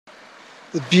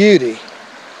The beauty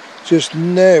just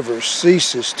never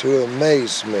ceases to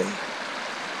amaze me.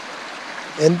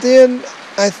 And then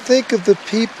I think of the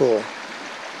people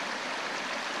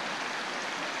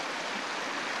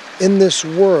in this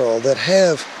world that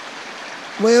have,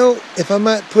 well, if I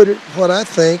might put it, what I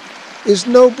think is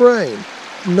no brain.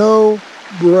 No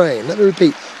brain. Let me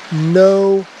repeat,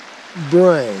 no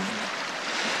brain.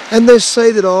 And they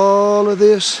say that all of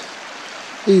this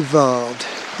evolved.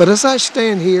 But as I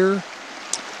stand here,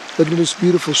 looking at this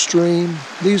beautiful stream,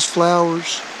 these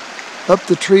flowers, up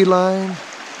the tree line,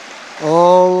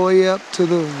 all the way up to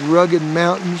the rugged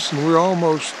mountains, and we're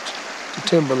almost to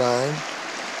timberline,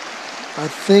 I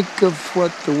think of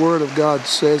what the Word of God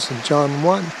says in John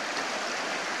 1,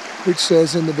 which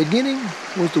says, in the beginning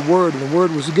was the Word, and the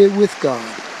Word was with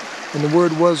God, and the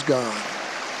Word was God.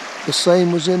 The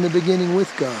same was in the beginning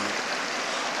with God.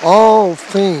 All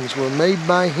things were made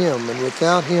by Him, and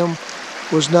without Him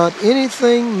was not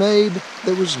anything made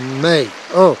that was made.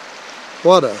 Oh,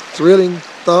 what a thrilling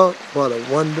thought, what a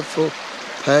wonderful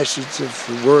passage of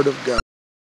the Word of God.